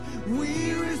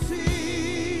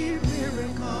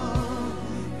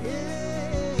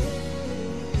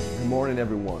morning,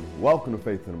 everyone. Welcome to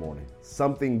Faith in the Morning.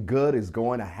 Something good is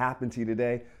going to happen to you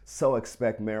today, so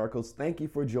expect miracles. Thank you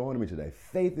for joining me today.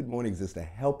 Faith in the Morning exists to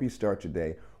help you start your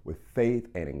day with faith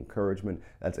and encouragement.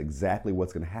 That's exactly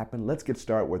what's going to happen. Let's get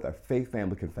started with our Faith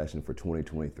Family Confession for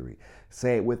 2023.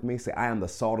 Say it with me. Say, I am the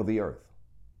salt of the earth.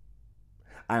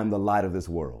 I am the light of this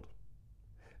world.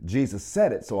 Jesus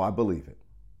said it, so I believe it.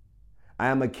 I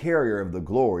am a carrier of the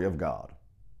glory of God.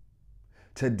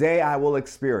 Today I will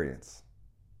experience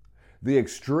the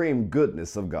extreme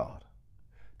goodness of God.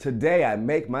 Today I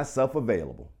make myself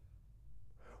available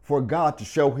for God to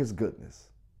show his goodness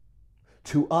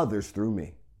to others through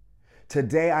me.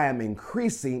 Today I am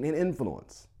increasing in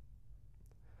influence.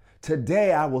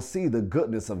 Today I will see the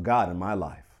goodness of God in my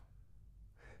life.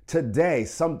 Today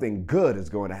something good is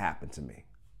going to happen to me.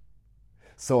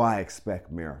 So I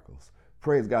expect miracles.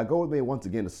 Praise God. Go with me once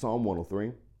again to Psalm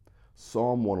 103.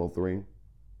 Psalm 103.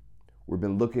 We've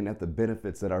been looking at the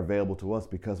benefits that are available to us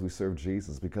because we serve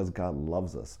Jesus, because God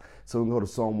loves us. So we can go to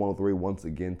Psalm 103 once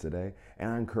again today.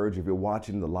 And I encourage you, if you're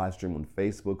watching the live stream on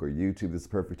Facebook or YouTube, this is the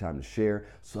perfect time to share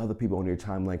so other people on your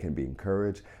timeline can be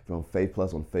encouraged. If you're on Faith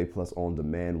Plus on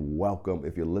demand, welcome.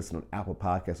 If you're listening on Apple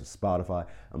Podcasts or Spotify,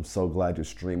 I'm so glad you're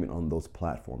streaming on those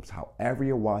platforms. However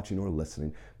you're watching or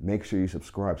listening, make sure you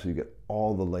subscribe so you get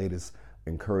all the latest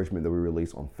encouragement that we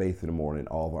release on Faith in the Morning,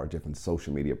 all of our different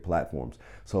social media platforms.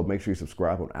 So make sure you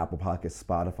subscribe on Apple Podcasts,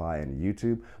 Spotify, and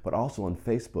YouTube, but also on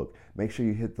Facebook. Make sure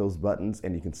you hit those buttons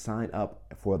and you can sign up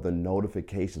for the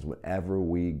notifications whenever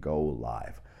we go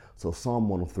live. So Psalm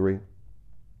 103,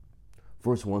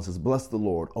 verse 1 says, Bless the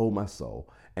Lord, O my soul,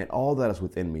 and all that is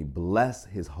within me. Bless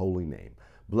his holy name.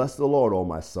 Bless the Lord, O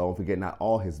my soul, and forget not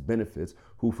all his benefits,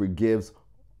 who forgives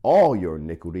all your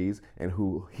iniquities and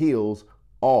who heals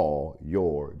all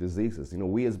your diseases. You know,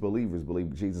 we as believers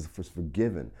believe Jesus has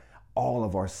forgiven all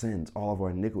of our sins, all of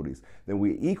our iniquities. Then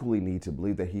we equally need to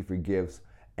believe that he forgives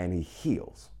and he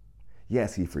heals.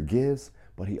 Yes, he forgives,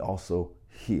 but he also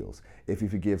heals. If he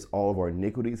forgives all of our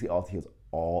iniquities, he also heals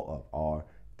all of our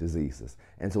diseases.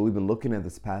 And so we've been looking at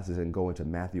this passage and going to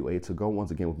Matthew 8. So go once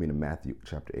again with me to Matthew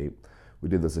chapter 8. We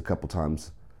did this a couple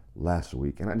times last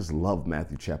week, and I just love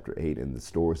Matthew chapter 8 and the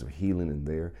stories of healing in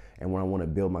there. And when I want to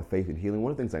build my faith in healing,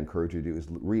 one of the things I encourage you to do is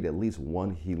read at least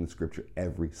one healing scripture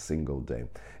every single day.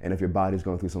 And if your body's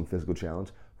going through some physical challenge,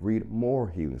 read more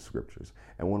healing scriptures.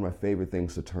 And one of my favorite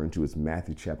things to turn to is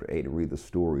Matthew chapter 8 and read the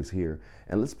stories here.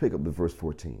 And let's pick up the verse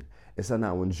 14. It said,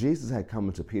 Now when Jesus had come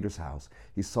into Peter's house,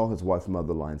 he saw his wife's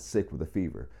mother lying sick with a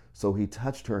fever. So he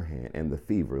touched her hand, and the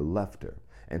fever left her,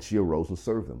 and she arose and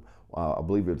served them. I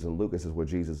believe it's in Luke, it says where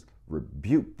Jesus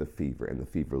rebuked the fever and the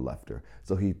fever left her.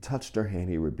 So he touched her hand,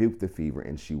 he rebuked the fever,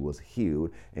 and she was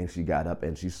healed, and she got up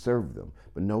and she served them.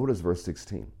 But notice verse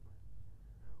 16.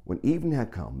 When evening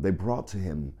had come, they brought to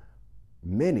him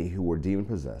many who were demon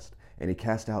possessed, and he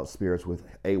cast out spirits with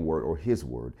a word or his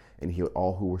word, and healed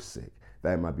all who were sick,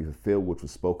 that it might be fulfilled which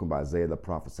was spoken by Isaiah the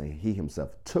prophet, saying, He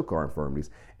himself took our infirmities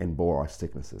and bore our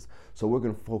sicknesses. So we're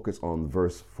going to focus on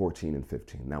verse 14 and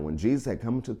 15. Now when Jesus had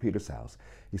come into Peter's house,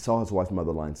 he saw his wife's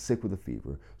mother lying sick with a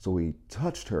fever. So he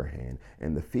touched her hand,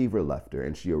 and the fever left her,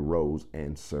 and she arose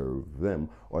and served them.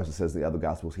 Or as it says in the other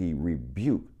Gospels, he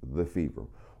rebuked the fever.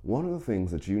 One of the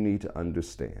things that you need to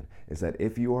understand is that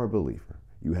if you are a believer,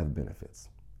 you have benefits.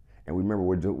 And remember,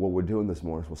 what we're doing this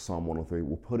morning with Psalm 103,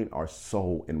 we're putting our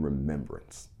soul in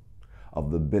remembrance of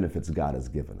the benefits God has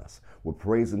given us. We're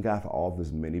praising God for all of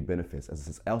his many benefits. As it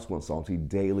says elsewhere in Psalms, he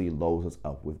daily loads us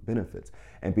up with benefits.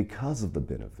 And because of the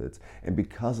benefits, and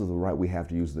because of the right we have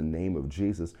to use the name of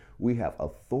Jesus, we have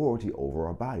authority over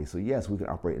our body. So yes, we can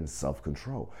operate in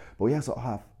self-control, but we also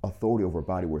have authority over our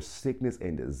body where sickness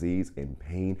and disease and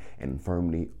pain and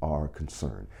infirmity are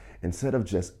concerned. Instead of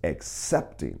just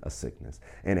accepting a sickness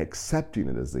and accepting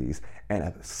a disease and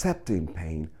accepting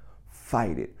pain,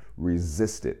 fight it,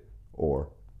 resist it, or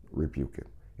rebuke it.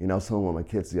 You know, some of my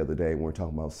kids the other day, when we were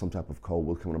talking about some type of cold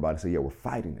was coming about, I said, yeah, we're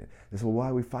fighting it. They said, well, why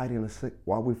are we fighting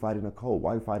why are we fighting a cold?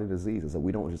 Why are we fighting a disease? I said,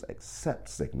 we don't just accept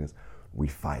sickness, we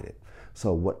fight it.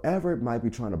 So whatever it might be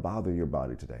trying to bother your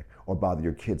body today or bother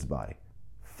your kid's body,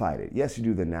 fight it. Yes, you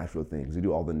do the natural things. You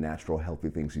do all the natural, healthy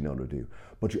things you know to do.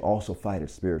 But you also fight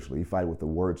it spiritually. You fight it with the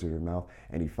words of your mouth,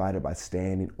 and you fight it by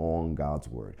standing on God's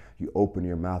word. You open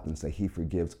your mouth and say, He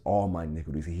forgives all my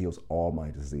iniquities. He heals all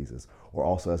my diseases. Or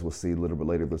also, as we'll see a little bit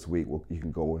later this week, you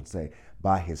can go and say,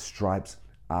 by his stripes,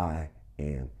 I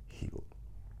am healed.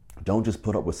 Don't just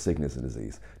put up with sickness and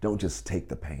disease. Don't just take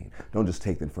the pain. Don't just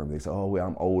take the infirmity. Say, oh, well,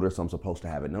 I'm older, so I'm supposed to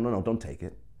have it. No, don't take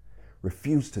it.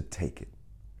 Refuse to take it.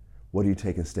 What do you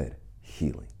take instead?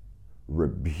 Healing.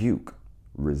 Rebuke,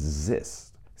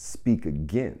 resist, speak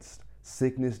against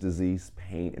Sickness, disease,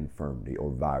 pain, infirmity, or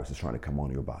virus is trying to come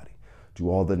on your body. Do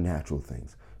all the natural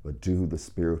things, but do the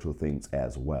spiritual things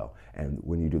as well. And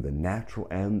when you do the natural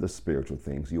and the spiritual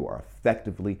things, you are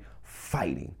effectively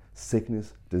fighting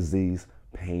sickness, disease,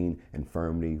 pain,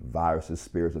 infirmity, viruses,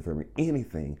 spirits, infirmity,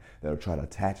 anything that will try to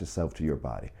attach itself to your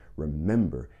body.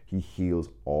 Remember, he heals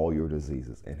all your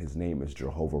diseases, and his name is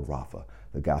Jehovah Rapha,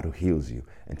 the God who heals you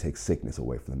and takes sickness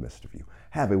away from the midst of you.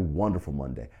 Have a wonderful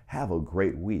Monday. Have a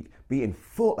great week. Be in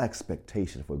full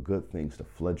expectation for good things to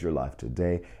flood your life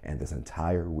today and this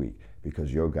entire week,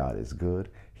 because your God is good.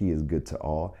 He is good to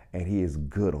all, and he is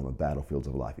good on the battlefields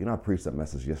of life. You know, I preached that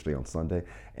message yesterday on Sunday,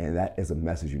 and that is a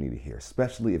message you need to hear,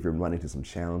 especially if you're running into some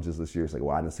challenges this year. It's like,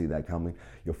 well, I didn't see that coming.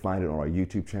 You'll find it on our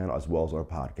YouTube channel as well as our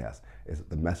podcast.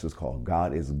 The message is called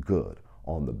God is Good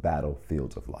on the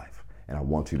Battlefields of Life. And I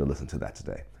want you to listen to that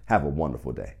today. Have a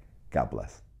wonderful day. God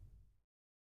bless.